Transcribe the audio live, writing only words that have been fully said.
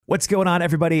What's going on,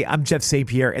 everybody? I'm Jeff St.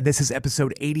 Pierre, and this is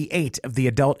episode 88 of the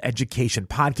Adult Education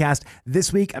Podcast.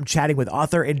 This week, I'm chatting with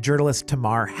author and journalist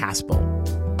Tamar Haspel.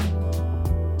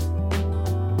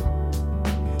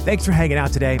 Thanks for hanging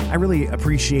out today. I really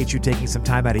appreciate you taking some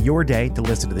time out of your day to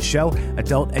listen to the show.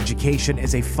 Adult Education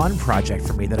is a fun project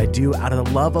for me that I do out of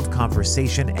the love of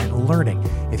conversation and learning.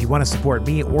 If you want to support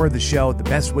me or the show, the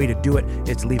best way to do it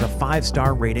is to leave a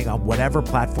 5-star rating on whatever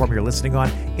platform you're listening on.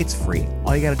 It's free.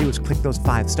 All you got to do is click those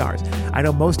 5 stars. I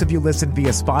know most of you listen via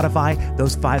Spotify.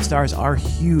 Those 5 stars are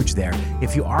huge there.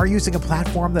 If you are using a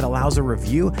platform that allows a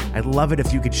review, I'd love it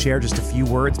if you could share just a few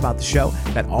words about the show.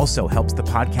 That also helps the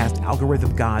podcast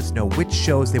algorithm gods know which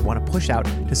shows they want to push out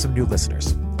to some new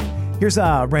listeners. Here's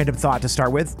a random thought to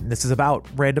start with. This is about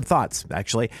random thoughts,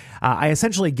 actually. I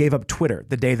essentially gave up Twitter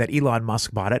the day that Elon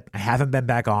Musk bought it. I haven't been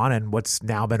back on in what's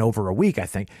now been over a week, I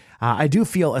think. I do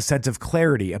feel a sense of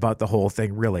clarity about the whole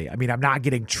thing, really. I mean, I'm not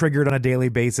getting triggered on a daily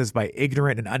basis by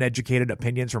ignorant and uneducated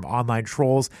opinions from online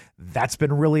trolls. That's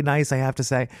been really nice, I have to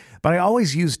say. But I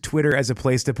always use Twitter as a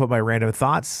place to put my random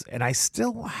thoughts, and I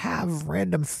still have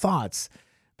random thoughts.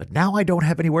 But now I don't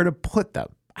have anywhere to put them.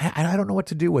 I don't know what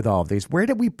to do with all of these. Where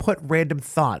did we put random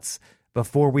thoughts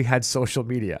before we had social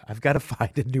media? I've got to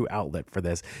find a new outlet for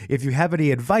this. If you have any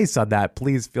advice on that,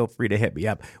 please feel free to hit me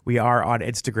up. We are on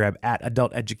Instagram at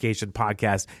Adult Education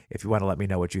Podcast if you want to let me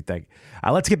know what you think.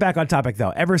 Let's get back on topic, though.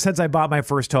 Ever since I bought my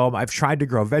first home, I've tried to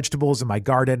grow vegetables in my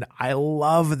garden. I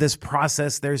love this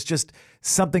process. There's just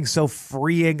something so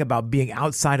freeing about being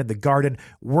outside in the garden,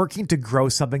 working to grow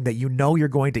something that you know you're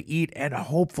going to eat and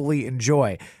hopefully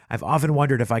enjoy. I've often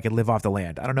wondered if I could live off the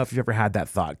land. I don't know if you've ever had that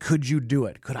thought. Could you do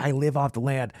it? Could I live off the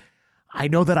land? I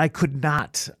know that I could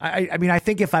not. I mean, I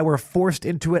think if I were forced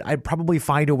into it, I'd probably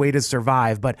find a way to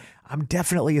survive, but I'm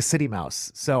definitely a city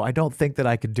mouse, so I don't think that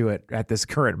I could do it at this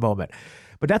current moment.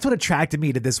 But that's what attracted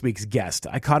me to this week's guest.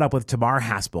 I caught up with Tamar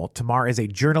Haspel. Tamar is a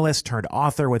journalist turned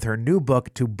author with her new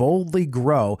book, To Boldly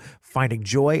Grow, Finding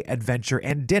Joy, Adventure,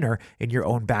 and Dinner in Your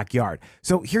Own Backyard.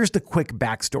 So here's the quick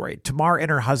backstory. Tamar and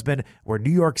her husband were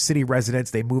New York City residents.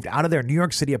 They moved out of their New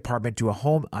York City apartment to a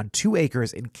home on 2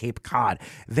 acres in Cape Cod.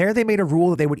 There they made a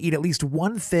rule that they would eat at least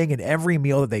one thing in every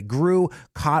meal that they grew,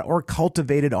 caught, or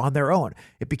cultivated on their own.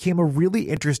 It became a really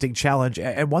interesting challenge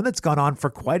and one that's gone on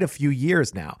for quite a few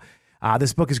years now.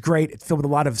 This book is great. It's filled with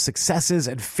a lot of successes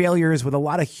and failures with a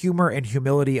lot of humor and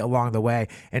humility along the way.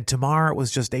 And Tamar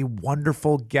was just a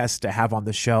wonderful guest to have on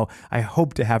the show. I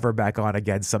hope to have her back on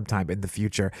again sometime in the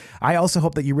future. I also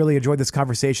hope that you really enjoyed this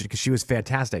conversation because she was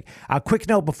fantastic. A quick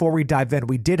note before we dive in.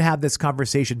 We did have this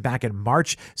conversation back in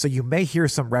March, so you may hear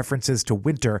some references to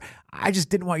winter. I just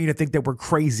didn't want you to think that we're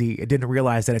crazy and didn't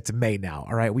realize that it's May now.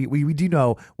 All right. We do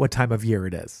know what time of year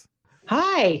it is.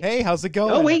 Hi. Hey, how's it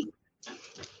going? Oh, wait.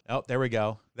 Oh, there we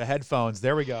go. The headphones.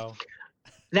 There we go.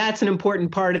 That's an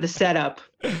important part of the setup.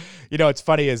 You know, what's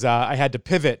funny is I had to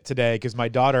pivot today because my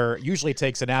daughter usually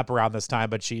takes a nap around this time,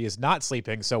 but she is not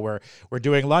sleeping. So we're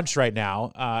doing lunch right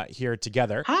now here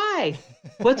together. Hi.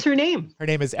 What's her name? Her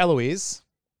name is Eloise.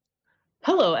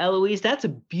 Hello, Eloise. That's a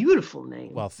beautiful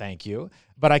name. Well, thank you.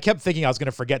 But I kept thinking I was going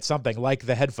to forget something like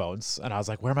the headphones. And I was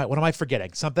like, what am I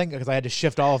forgetting? Something? Because I had to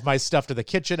shift all of my stuff to the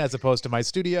kitchen as opposed to my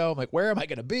studio. I'm like, where am I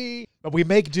going to be? But we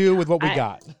make do with what we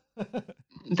got.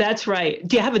 That's right.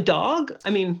 Do you have a dog? I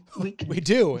mean, we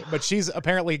do, but she's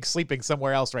apparently sleeping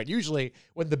somewhere else, right? Usually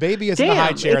when the baby is in the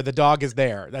high chair, the dog is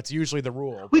there. That's usually the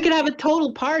rule. We could have a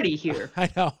total party here. I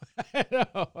know.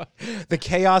 The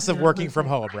chaos of working from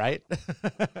home, right?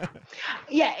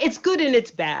 Yeah, it's good and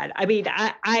it's bad. I mean,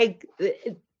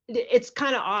 it's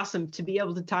kind of awesome to be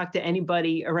able to talk to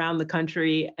anybody around the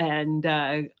country, and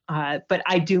but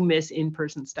I do miss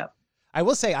in-person stuff. I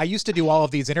will say I used to do all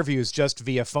of these interviews just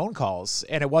via phone calls,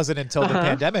 and it wasn't until the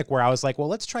pandemic where I was like, well,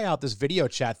 let's try out this video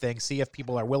chat thing, see if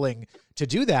people are willing to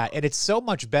do that. And it's so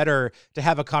much better to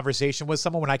have a conversation with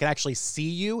someone when I can actually see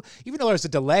you. Even though there's a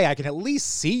delay, I can at least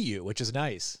see you, which is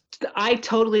nice. I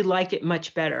totally like it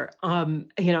much better.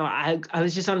 I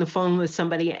was just on the phone with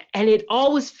somebody, and it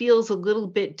always feels a little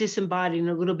bit disembodied and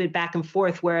a little bit back and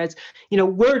forth. Whereas,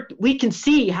 we can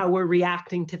see how we're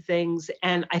reacting to things,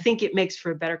 and I think it makes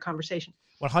for a better conversation.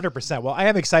 100%. Well, I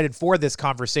am excited for this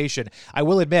conversation. I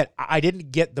will admit, I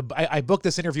didn't get I booked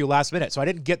this interview last minute, so I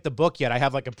didn't get the book yet. I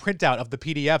have like a printout of the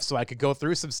PDF so I could go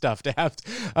through some stuff to have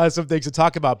some things to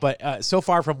talk about. But so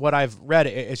far from what I've read,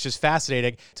 it's just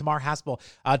fascinating. Tamar Haspel,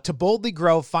 To Boldly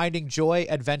Grow, Finding Joy,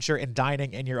 Adventure, and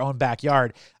Dining in Your Own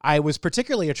Backyard. I was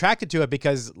particularly attracted to it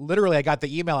because literally I got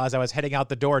the email as I was heading out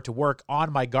the door to work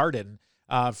on my garden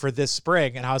for this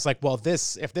spring. And I was like, well, if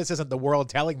this isn't the world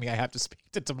telling me I have to speak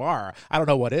to Tamar, I don't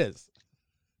know what is.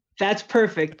 That's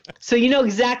perfect. So you know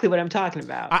exactly what I'm talking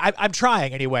about. I'm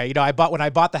trying anyway. When I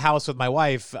bought the house with my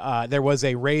wife, there was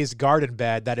a raised garden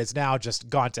bed that is now just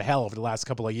gone to hell over the last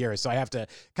couple of years. So I have to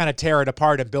kind of tear it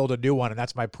apart and build a new one. And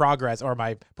that's my progress or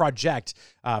my project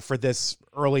for this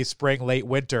early spring, late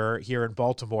winter here in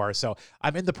Baltimore. So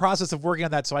I'm in the process of working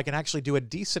on that so I can actually do a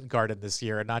decent garden this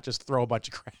year and not just throw a bunch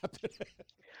of crap in it.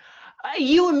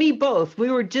 You and me both.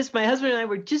 My husband and I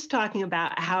were just talking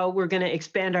about how we're going to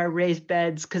expand our raised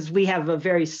beds because we have a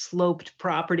very sloped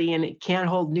property and it can't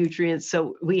hold nutrients.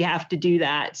 So we have to do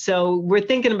that. So we're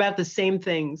thinking about the same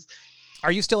things.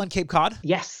 Are you still in Cape Cod?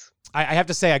 Yes. I have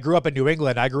to say, I grew up in New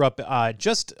England. I grew up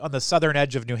just on the southern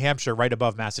edge of New Hampshire, right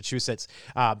above Massachusetts.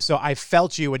 So I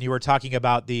felt you when you were talking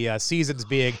about the seasons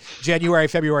being January,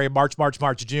 February, March,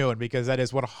 June, because that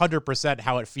is 100%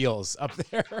 how it feels up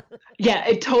there. Yeah,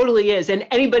 it totally is. And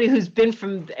anybody who's been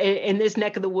in this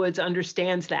neck of the woods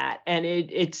understands that. And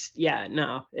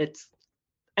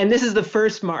and this is the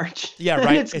first March. Yeah,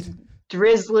 right. It's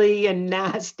drizzly and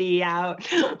nasty out,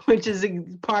 which is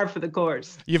par for the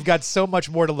course. You've got so much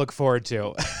more to look forward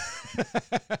to.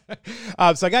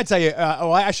 So I got to tell you,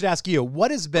 I should ask you, what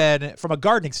has been, from a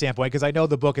gardening standpoint, because I know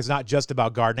the book is not just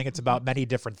about gardening, it's about many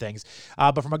different things.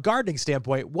 But from a gardening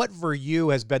standpoint, what for you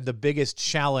has been the biggest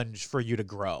challenge for you to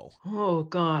grow? Oh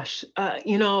gosh,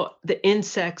 the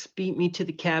insects beat me to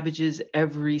the cabbages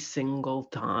every single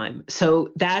time.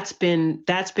 So that's been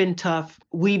tough.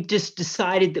 We've just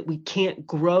decided that we can't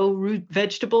grow root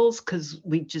vegetables because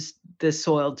the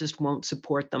soil just won't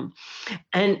support them.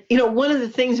 And one of the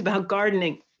things about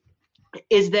gardening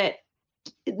is that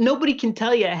nobody can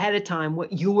tell you ahead of time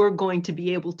what you're going to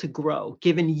be able to grow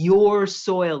given your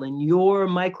soil and your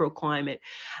microclimate.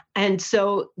 And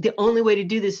so the only way to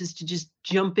do this is to just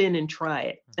jump in and try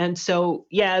it. And so,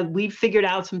 yeah, we've figured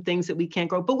out some things that we can't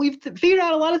grow, but we've figured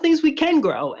out a lot of things we can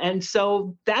grow. And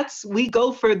so we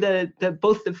go for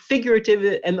both the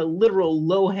figurative and the literal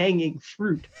low-hanging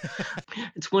fruit.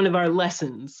 It's one of our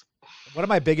lessons. One of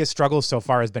my biggest struggles so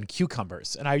far has been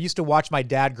cucumbers. And I used to watch my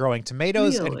dad growing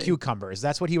tomatoes Really? and cucumbers.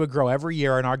 That's what he would grow every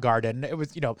year in our garden. It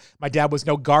was, my dad was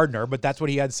no gardener, but that's what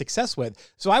he had success with.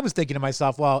 So I was thinking to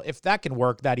myself, well, if that can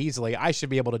work that easily, I should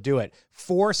be able to do it.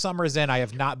 4 summers in, I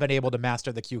have not been able to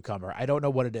master the cucumber. I don't know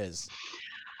what it is.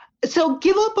 So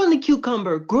give up on the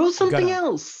cucumber. Grow something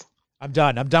else. I'm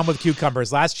done. I'm done with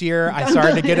cucumbers. Last year, I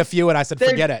started to get a few, and I said,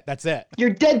 forget it. That's it.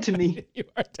 You're dead to me. You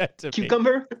are dead to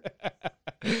Cucumber?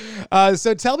 me.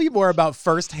 So tell me more about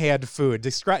firsthand food.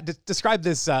 Describe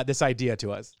this idea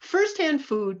to us. Firsthand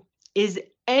food is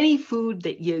any food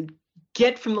that you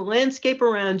get from the landscape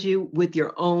around you with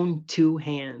your own 2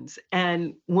 hands.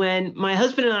 And when my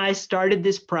husband and I started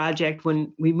this project,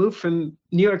 when we moved from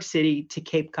New York City to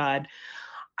Cape Cod,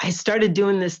 I started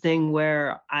doing this thing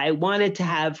where I wanted to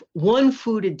have one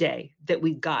food a day that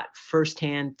we got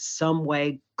firsthand, some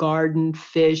way, garden,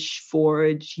 fish,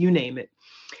 forage, you name it.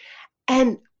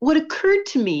 And what occurred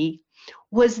to me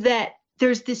was that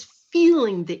there's this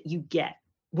feeling that you get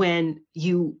when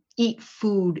you eat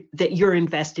food that you're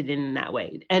invested in that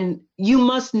way. And you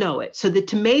must know it. So the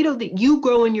tomato that you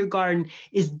grow in your garden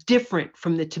is different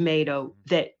from the tomato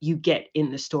that you get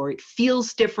in the store. It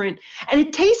feels different and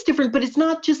it tastes different, but it's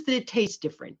not just that it tastes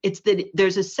different. It's that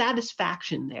there's a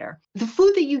satisfaction there. The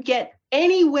food that you get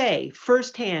anyway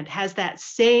firsthand has that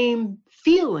same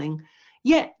feeling,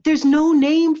 yet there's no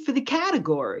name for the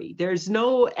category.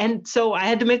 And so I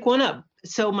had to make one up.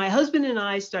 So my husband and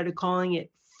I started calling it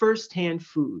firsthand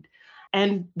food.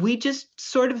 And we just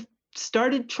sort of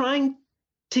started trying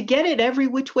to get it every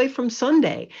which way from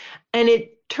Sunday. And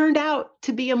it turned out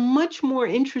to be a much more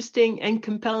interesting and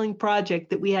compelling project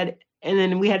than we had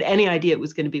any idea it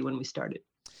was going to be when we started.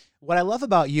 What I love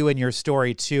about you and your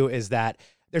story too is that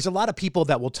there's a lot of people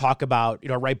that will talk about,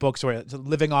 write books or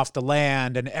living off the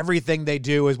land and everything they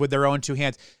do is with their own 2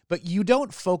 hands. But you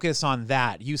don't focus on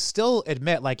that. You still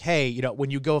admit like, hey, when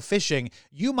you go fishing,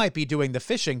 you might be doing the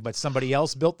fishing, but somebody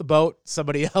else built the boat,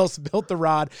 somebody else built the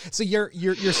rod. So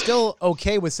you're still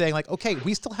okay with saying like, okay,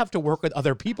 we still have to work with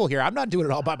other people here. I'm not doing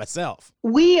it all by myself.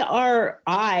 My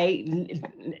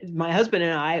husband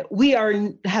and I,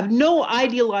 have no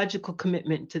ideological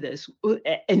commitment to this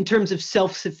in terms of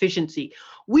self-sufficiency.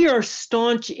 We are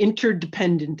staunch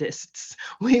interdependentists.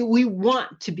 We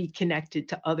want to be connected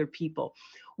to other people.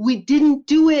 We didn't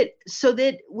do it so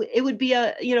that it would be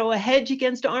a hedge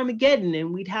against Armageddon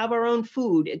and we'd have our own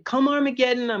food. Come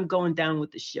Armageddon, I'm going down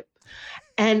with the ship.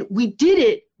 And we did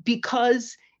it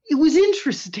because it was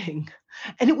interesting.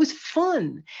 and it was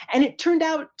fun. And it turned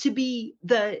out to be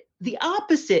the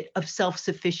opposite of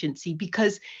self-sufficiency,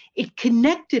 because it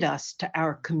connected us to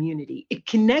our community. It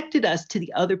connected us to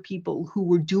the other people who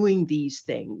were doing these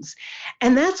things.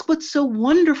 And that's what's so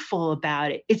wonderful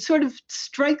about it. It sort of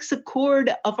strikes a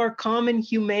chord of our common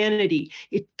humanity.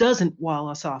 It doesn't wall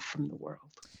us off from the world.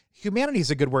 Humanity is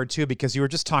a good word too, because you were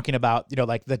just talking about,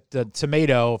 like the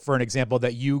tomato, for an example,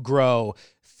 that you grow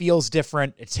feels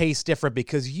different. It tastes different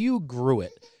because you grew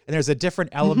it. And there's a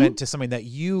different element to something that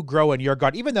you grow in your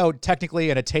garden, even though technically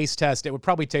in a taste test, it would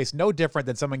probably taste no different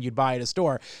than something you'd buy at a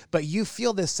store. But you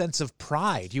feel this sense of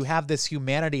pride. You have this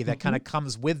humanity that kind of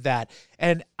comes with that.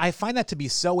 And I find that to be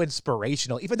so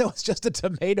inspirational, even though it's just a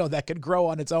tomato that could grow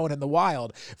on its own in the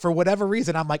wild. For whatever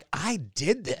reason, I'm like, I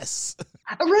did this.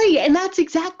 Right. And that's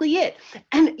exactly it.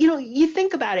 And, you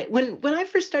think about it, when I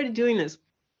first started doing this,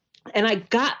 and I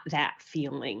got that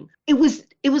feeling, it was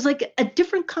like a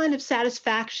different kind of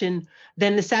satisfaction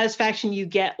than the satisfaction you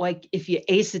get, like if you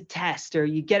ace a test or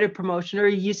you get a promotion or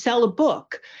you sell a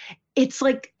book. It's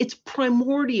like, it's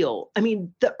primordial. I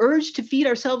mean, the urge to feed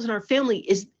ourselves and our family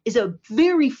is a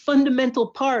very fundamental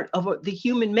part of the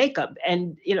human makeup.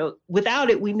 And, without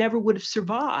it, we never would have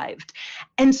survived.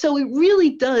 And so it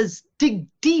really does dig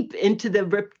deep into the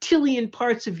reptilian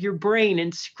parts of your brain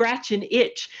and scratch an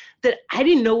itch that I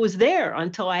didn't know was there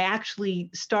until I actually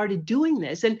started doing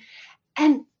this. And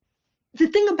the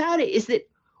thing about it is that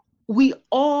we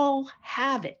all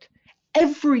have it.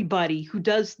 Everybody who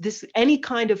does this, any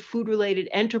kind of food-related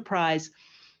enterprise,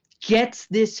 gets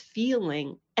this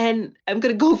feeling. And I'm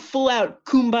going to go full out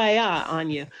kumbaya on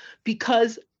you,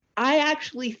 because I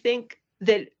actually think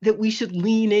that we should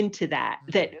lean into that,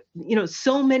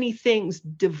 so many things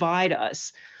divide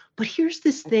us, but here's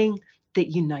this thing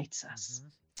that unites us.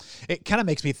 It kind of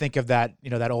makes me think of that,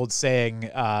 that old saying,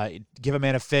 give a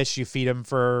man a fish, you feed him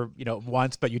for,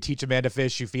 once, but you teach a man to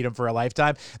fish, you feed him for a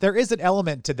lifetime. There is an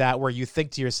element to that where you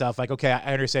think to yourself, like, okay,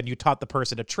 I understand you taught the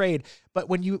person to trade, but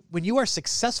when you are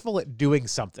successful at doing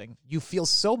something, you feel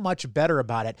so much better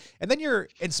about it. And then you're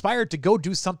inspired to go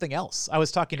do something else. I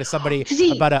was talking to somebody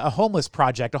about a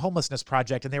homelessness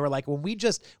project, and they were like, when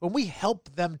we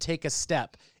help them take a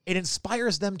step, it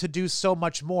inspires them to do so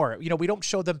much more. We don't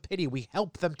show them pity. We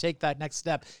help them take that next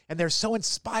step. And they're so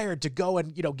inspired to go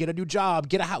and, get a new job,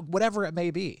 get a house, whatever it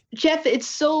may be. Jeff, it's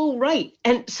so right.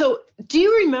 And so do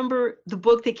you remember the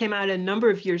book that came out a number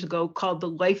of years ago called The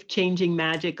Life-Changing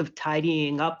Magic of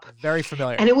Tidying Up? Very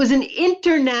familiar. And it was an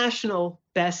international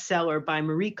bestseller by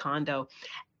Marie Kondo.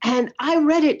 And I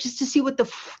read it just to see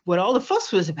what all the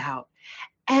fuss was about.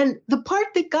 And the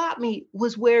part that got me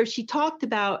was where she talked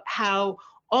about how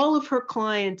all of her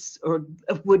clients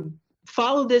would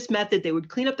follow this method. They would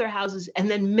clean up their houses,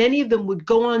 and then many of them would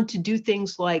go on to do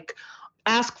things like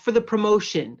ask for the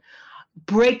promotion,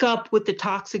 break up with the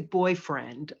toxic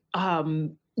boyfriend,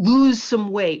 lose some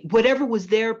weight, whatever was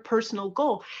their personal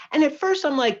goal. And at first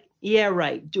I'm like, yeah,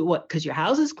 right. Do what? Because your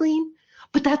house is clean?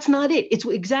 But that's not it. It's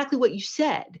exactly what you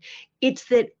said. It's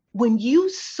that when you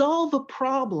solve a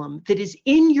problem that is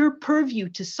in your purview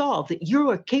to solve, that you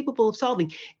are capable of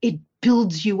solving, it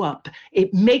builds you up.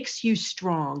 It makes you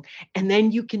strong. And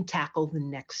then you can tackle the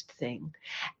next thing.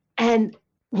 And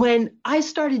when I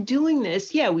started doing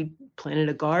this, we planted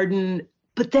a garden,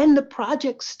 but then the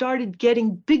project started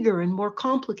getting bigger and more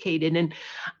complicated.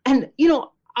 And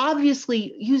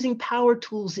obviously using power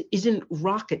tools isn't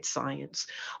rocket science,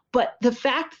 but the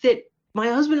fact that my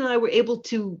husband and I were able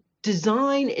to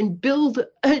design and build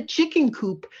a chicken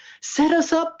coop set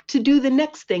us up to do the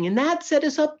next thing, and that set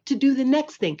us up to do the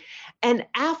next thing. And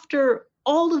after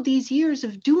all of these years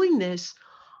of doing this,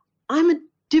 I'm a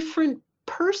different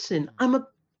person. I'm a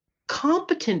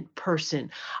competent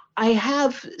person. I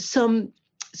have some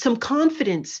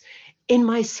confidence in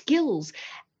my skills,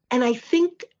 and I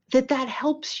think that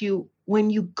helps you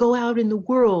when you go out in the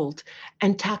world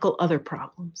and tackle other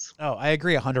problems. Oh, I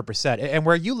agree 100%. And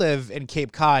where you live in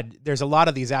Cape Cod, there's a lot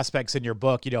of these aspects in your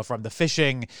book, from the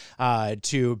fishing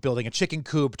to building a chicken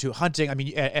coop to hunting. I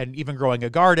mean, and even growing a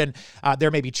garden.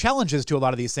 There may be challenges to a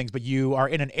lot of these things, but you are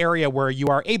in an area where you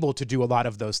are able to do a lot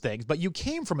of those things. But you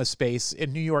came from a space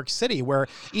in New York City where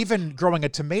even growing a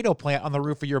tomato plant on the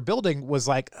roof of your building was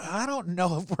like, I don't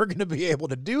know if we're going to be able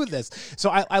to do this. So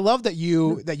I love that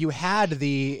you had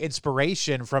the inspiration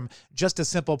from just a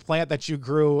simple plant that you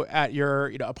grew at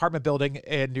your apartment building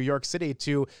in New York City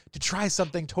to try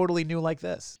something totally new like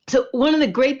this. So one of the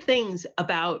great things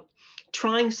about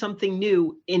trying something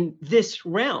new in this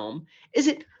realm is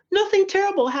that nothing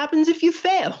terrible happens if you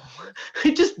fail.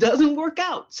 It just doesn't work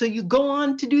out. So you go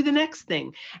on to do the next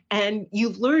thing, and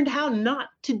you've learned how not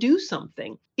to do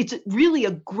something. It's really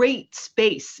a great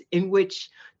space in which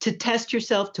to test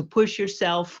yourself, to push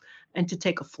yourself, and to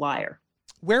take a flyer.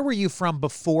 Where were you from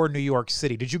before New York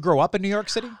City? Did you grow up in New York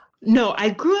City? No, I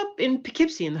grew up in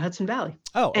Poughkeepsie in the Hudson Valley.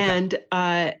 Oh,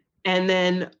 okay. And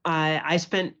then I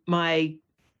spent my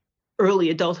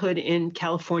early adulthood in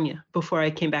California before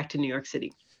I came back to New York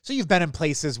City. So you've been in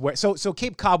places where, so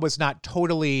Cape Cod was not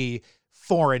totally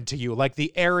foreign to you. Like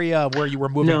the area where you were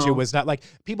moving to was not like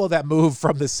people that move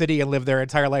from the city and live their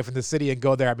entire life in the city and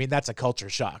go there. I mean, that's a culture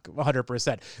shock,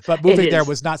 100%. But moving there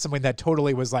was not something that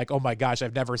totally was like, oh my gosh,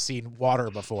 I've never seen water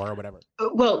before or whatever.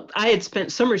 Well, I had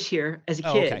spent summers here as a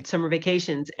kid, summer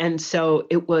vacations. And so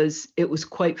it was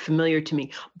quite familiar to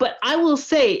me. But I will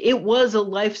say it was a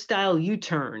lifestyle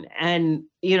U-turn. And,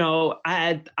 you know,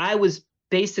 I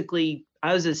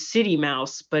was a city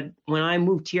mouse, but when I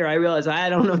moved here, I realized I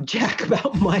don't know jack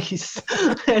about mice.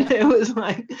 And it was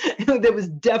like, there was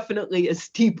definitely a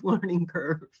steep learning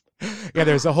curve. Yeah,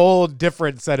 there's a whole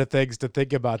different set of things to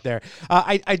think about there.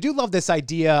 I do love this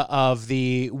idea of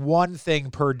the one thing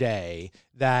per day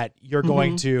that you're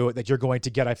going to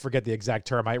get. I forget the exact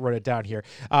term. I wrote it down here.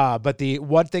 But the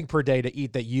one thing per day to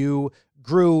eat that you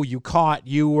grew, you caught,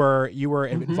 you were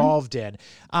involved in.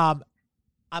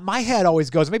 My head always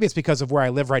goes, maybe it's because of where I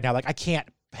live right now. Like I can't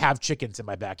have chickens in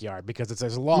my backyard because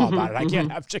there's a law about it. I can't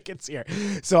have chickens here.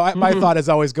 So my thought is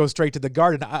always go straight to the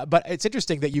garden. But it's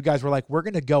interesting that you guys were like, we're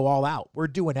going to go all out. We're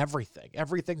doing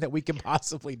everything that we can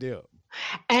possibly do.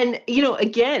 And, you know,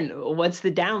 again, what's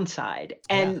the downside?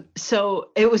 And so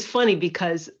it was funny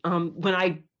because when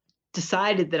I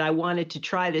decided that I wanted to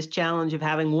try this challenge of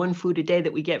having one food a day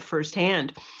that we get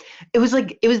firsthand, it was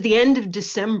the end of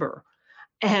December.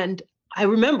 And I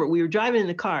remember we were driving in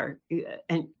the car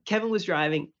and Kevin was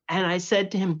driving, and I said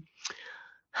to him,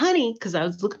 honey, because I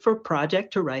was looking for a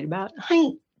project to write about,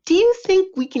 honey, do you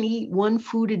think we can eat one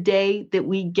food a day that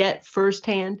we get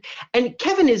firsthand? And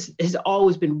Kevin has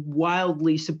always been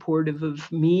wildly supportive of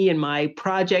me and my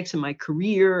projects and my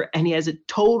career, and he has a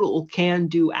total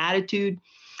can-do attitude.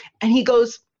 And he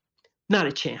goes, not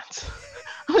a chance.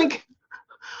 I'm like,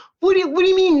 what do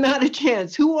you mean not a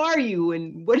chance? Who are you?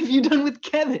 And what have you done with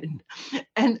Kevin?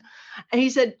 And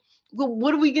he said, well,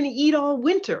 what are we going to eat all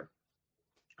winter?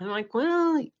 I'm like,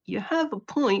 well, you have a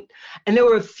point. And there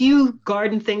were a few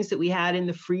garden things that we had in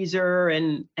the freezer.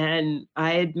 And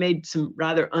I had made some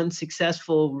rather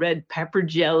unsuccessful red pepper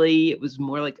jelly. It was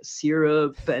more like a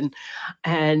syrup. And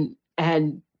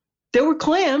there were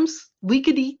clams. We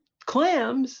could eat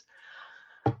clams.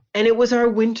 And it was our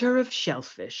winter of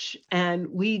shellfish. And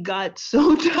we got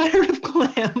so tired of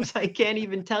clams, I can't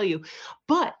even tell you.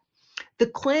 But the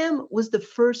clam was the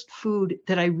first food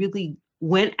that I really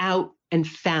went out and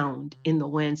found in the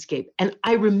landscape. And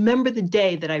I remember the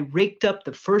day that I raked up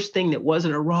the first thing that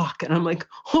wasn't a rock. And I'm like,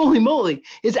 holy moly,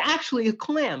 it's actually a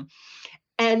clam.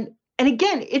 And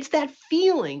again, it's that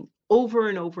feeling over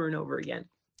and over and over again.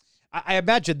 I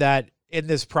imagine that in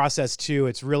this process too,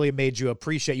 it's really made you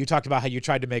appreciate, you talked about how you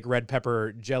tried to make red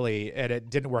pepper jelly and it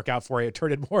didn't work out for you. It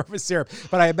turned into more of a syrup,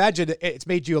 but I imagine it's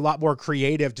made you a lot more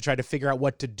creative to try to figure out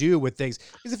what to do with things.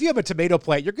 Because if you have a tomato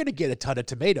plant, you're going to get a ton of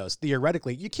tomatoes.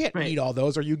 Theoretically, you can't eat all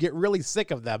those or you get really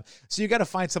sick of them. So you got to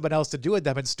find something else to do with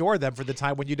them and store them for the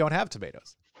time when you don't have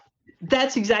tomatoes.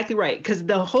 That's exactly right. Because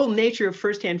the whole nature of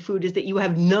firsthand food is that you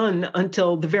have none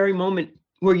until the very moment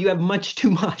where you have much too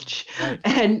much. Right.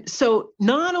 And so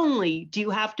not only do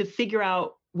you have to figure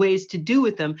out ways to do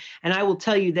with them, and I will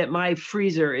tell you that my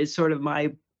freezer is sort of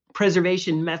my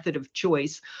preservation method of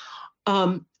choice,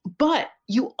 but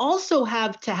you also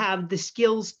have to have the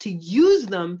skills to use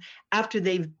them after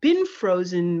they've been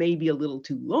frozen, maybe a little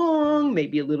too long,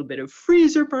 maybe a little bit of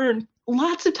freezer burn.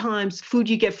 Lots of times food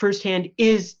you get firsthand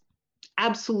is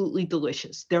absolutely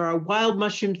delicious. There are wild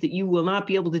mushrooms that you will not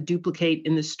be able to duplicate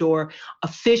in the store. A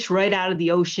fish right out of the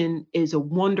ocean is a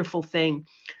wonderful thing.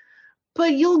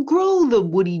 But you'll grow the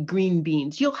woody green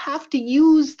beans. You'll have to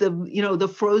use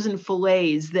the frozen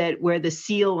fillets where the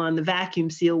seal on the vacuum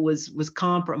seal was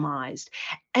compromised.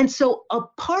 And so a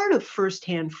part of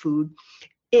firsthand food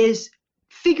is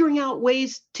figuring out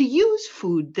ways to use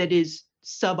food that is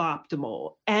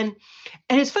suboptimal. And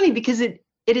it's funny because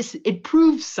it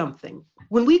proves something.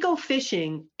 When we go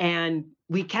fishing and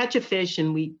we catch a fish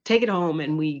and we take it home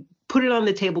and we put it on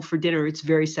the table for dinner, it's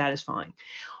very satisfying.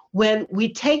 When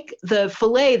we take the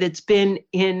fillet that's been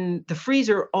in the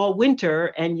freezer all winter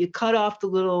and you cut off the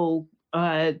little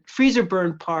freezer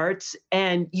burn parts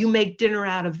and you make dinner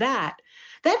out of that,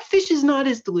 That fish is not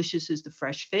as delicious as the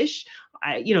fresh fish.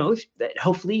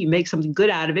 Hopefully you make something good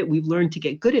out of it. We've learned to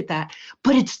get good at that,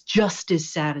 but it's just as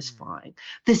satisfying.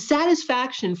 The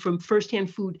satisfaction from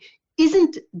firsthand food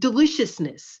isn't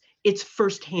deliciousness, it's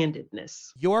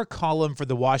first-handedness. Your column for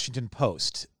the Washington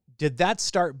Post, did that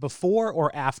start before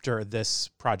or after this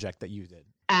project that you did?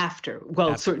 After,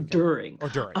 sort of during. Or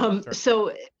during. Sure.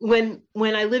 So when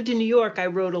I lived in New York, I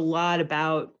wrote a lot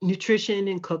about nutrition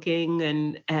and cooking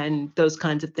and those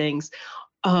kinds of things.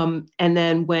 And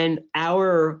then when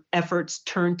our efforts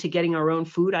turned to getting our own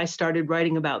food, I started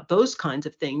writing about those kinds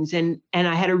of things. And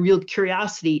I had a real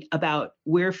curiosity about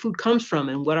where food comes from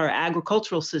and what our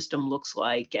agricultural system looks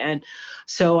like. And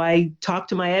so I talked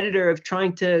to my editor of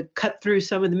trying to cut through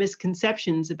some of the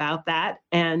misconceptions about that.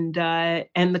 And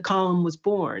the column was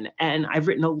born. And I've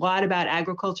written a lot about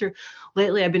agriculture.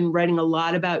 Lately, I've been writing a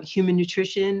lot about human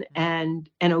nutrition and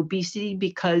obesity,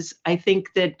 because I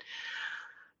think that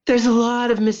there's a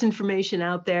lot of misinformation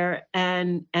out there,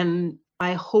 and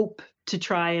I hope to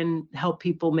try and help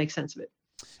people make sense of it.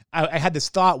 I had this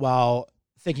thought while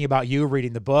thinking about you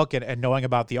reading the book and knowing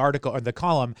about the article or the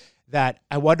column, that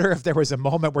I wonder if there was a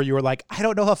moment where you were like, I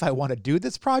don't know if I want to do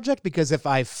this project, because if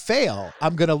I fail,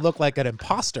 I'm going to look like an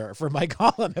imposter for my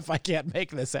column if I can't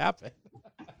make this happen.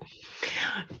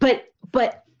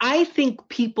 But I think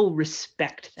people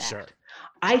respect that. Sure.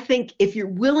 I think if you're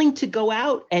willing to go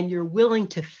out and you're willing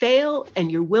to fail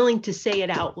and you're willing to say it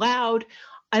out loud,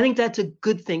 I think that's a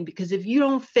good thing, because if you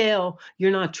don't fail, you're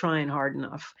not trying hard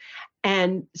enough.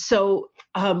 And so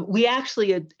we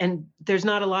actually, and there's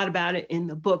not a lot about it in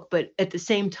the book, but at the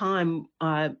same time,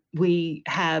 we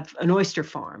have an oyster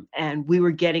farm, and we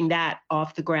were getting that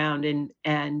off the ground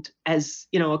and as,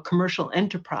 a commercial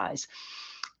enterprise.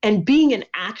 And being an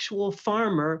actual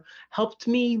farmer helped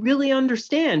me really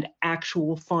understand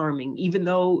actual farming, even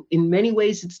though in many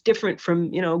ways it's different from,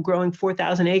 growing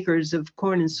 4,000 acres of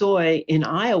corn and soy in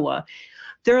Iowa.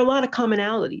 There are a lot of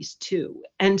commonalities too.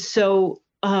 And so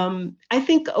I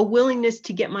think a willingness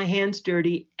to get my hands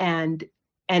dirty and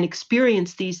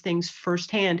experience these things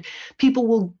firsthand, people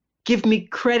will give me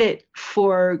credit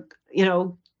for,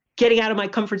 getting out of my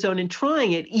comfort zone and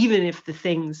trying it, even if the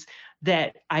things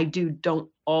that I do don't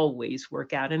always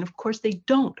work out. And of course, they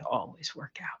don't always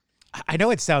work out. I know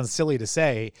it sounds silly to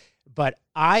say, but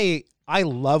I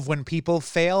love when people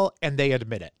fail and they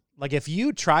admit it. Like if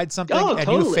you tried something and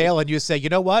totally. You fail and you say, you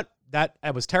know what? That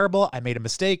was terrible. I made a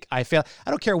mistake. I failed. I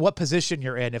don't care what position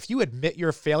you're in. If you admit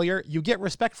your failure, you get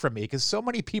respect from me, because so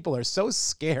many people are so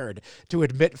scared to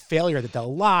admit failure that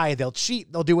they'll lie, they'll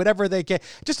cheat, they'll do whatever they can.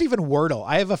 Just even Wordle.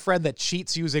 I have a friend that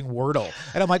cheats using Wordle,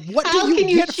 and I'm like, what do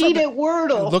you get from cheat at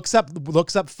Wordle? Looks up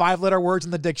 5-letter words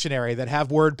in the dictionary that have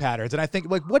word patterns, and I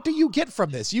think, like, what do you get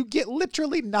from this? You get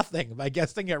literally nothing by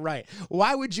guessing it right.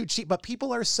 Why would you cheat? But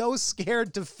people are so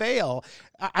scared to fail.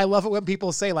 I love it when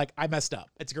people say, like, I messed up.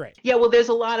 It's great. Yeah, well, there's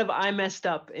a lot of I messed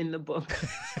up in the book.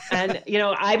 And,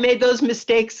 I made those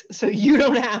mistakes, so you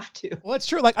don't have to. Well, it's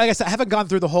true. Like I said, I haven't gone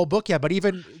through the whole book yet, but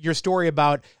even your story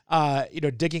about,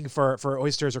 digging for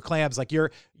oysters or clams, like your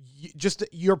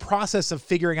process of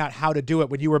figuring out how to do it.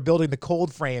 When you were building the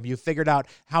cold frame, you figured out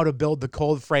how to build the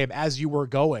cold frame as you were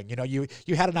going.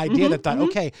 You had an idea that thought,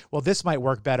 okay, well, this might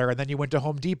work better. And then you went to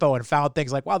Home Depot and found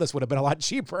things like, wow, this would have been a lot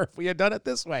cheaper if we had done it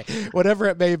this way, whatever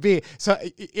it may be. So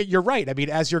you're right. I mean,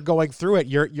 as you're going through it,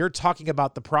 you're talking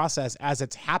about the process as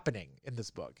it's happening in this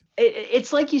book.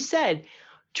 It's like you said,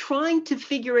 trying to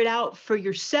figure it out for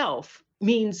yourself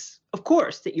means, of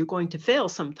course, that you're going to fail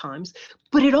sometimes,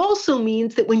 but it also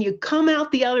means that when you come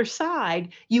out the other side,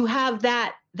 you have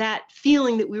that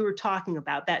feeling that we were talking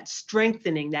about, that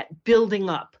strengthening, that building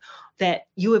up, that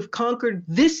you have conquered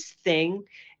this thing,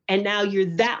 and now you're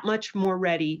that much more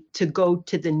ready to go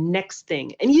to the next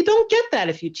thing. And you don't get that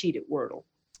if you cheat at Wordle.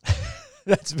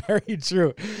 That's very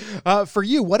true. For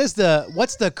you, what's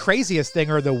the craziest thing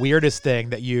or the weirdest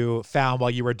thing that you found while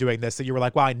you were doing this that you were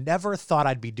like, wow, I never thought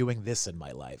I'd be doing this in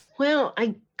my life? Well,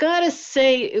 I gotta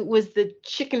say it was the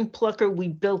chicken plucker we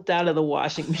built out of the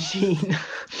washing machine.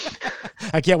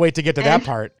 I can't wait to get to that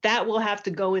part. That will have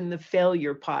to go in the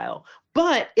failure pile.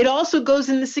 But it also goes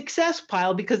in the success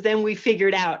pile, because then we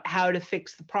figured out how to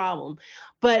fix the problem.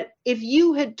 But if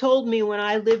you had told me when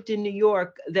I lived in New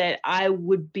York that I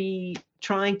would be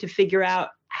trying to figure out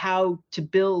how to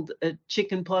build a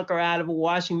chicken plucker out of a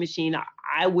washing machine,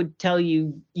 I would tell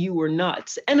you were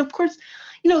nuts. And of course,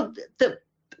 the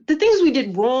things we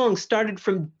did wrong started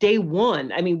from day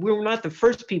one. I mean, we were not the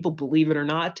first people, believe it or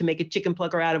not, to make a chicken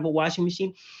plucker out of a washing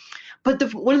machine.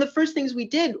 But one of the first things we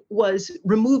did was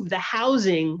remove the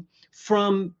housing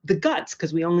from the guts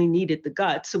because we only needed the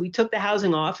guts. So we took the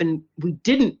housing off and we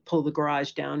didn't pull the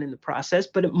garage down in the process,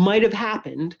 but it might have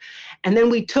happened. And then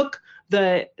we took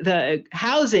the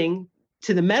housing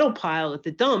to the metal pile at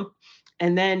the dump.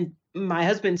 And then my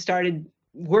husband started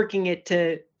working it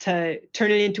to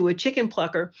turn it into a chicken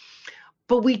plucker.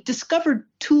 But we discovered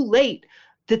too late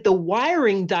that the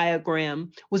wiring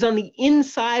diagram was on the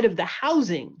inside of the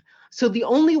housing. So the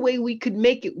only way we could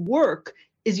make it work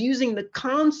is using the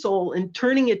console and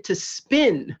turning it to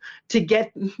spin to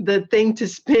get the thing to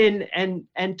spin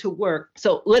and to work.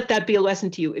 So let that be a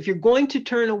lesson to you. If you're going to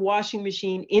turn a washing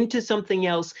machine into something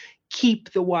else,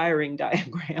 keep the wiring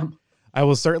diagram. I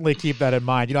will certainly keep that in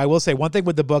mind. I will say one thing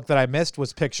with the book that I missed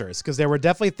was pictures, because there were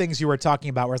definitely things you were talking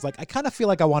about where it's like, I kind of feel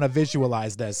like I want to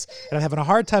visualize this, and I'm having a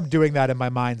hard time doing that in my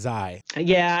mind's eye.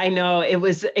 Yeah, I know. It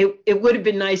would have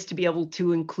been nice to be able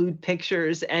to include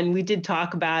pictures, and we did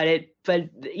talk about it, but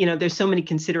there's so many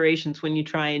considerations when you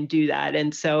try and do that.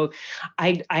 And so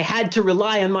I had to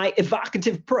rely on my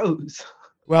evocative prose.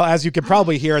 Well, as you can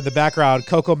probably hear in the background,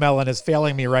 Coco Melon is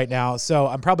failing me right now, so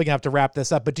I'm probably going to have to wrap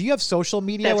this up. But do you have social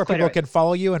media where people can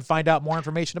follow you and find out more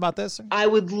information about this? I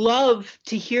would love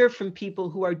to hear from people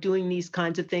who are doing these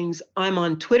kinds of things. I'm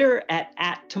on Twitter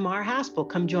at Tamar Haspel.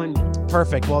 Come join me.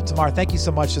 Perfect. Well, Tamar, thank you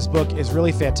so much. This book is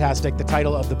really fantastic. The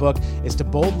title of the book is To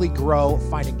Boldly Grow,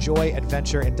 Finding Joy,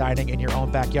 Adventure, and Dining in Your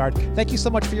Own Backyard. Thank you so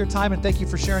much for your time, and thank you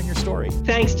for sharing your story.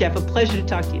 Thanks, Jeff. A pleasure to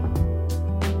talk to you.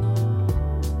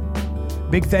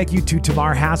 Big thank you to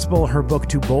Tamar Haspel. Her book,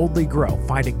 To Boldly Grow,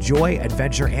 Finding Joy,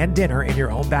 Adventure, and Dinner in Your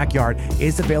Own Backyard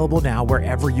is available now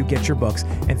wherever you get your books.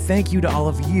 And thank you to all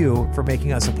of you for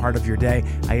making us a part of your day.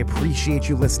 I appreciate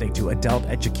you listening to Adult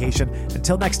Education.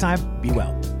 Until next time, be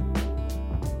well.